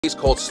It's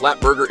called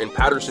Slap Burger in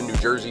Paterson, New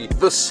Jersey.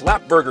 The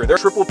Slap Burger, they're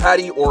triple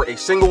patty or a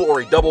single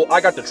or a double.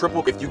 I got the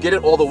triple. If you get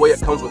it all the way,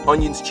 it comes with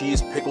onions,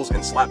 cheese, pickles,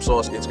 and slap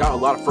sauce. It's got a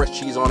lot of fresh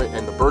cheese on it,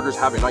 and the burgers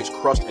have a nice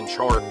crust and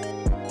char.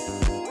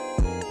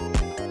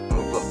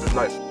 Look, this is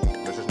nice.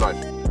 This is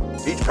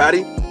nice. Each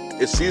patty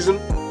is seasoned,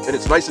 and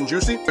it's nice and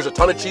juicy. There's a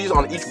ton of cheese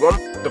on each one.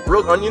 The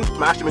grilled onions,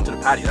 smash them into the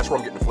patty. That's where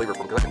I'm getting the flavor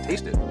from, because I can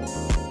taste it.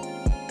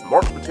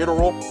 Mark's potato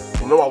roll,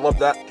 you know I love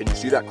that. Can you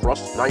see that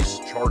crust? Nice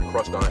charred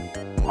crust on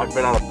it. I've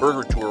been on a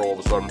burger tour all of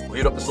a sudden.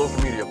 Lead up to social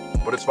media,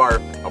 but it's fire.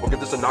 I will give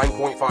this a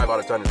 9.5 out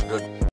of 10. It's good.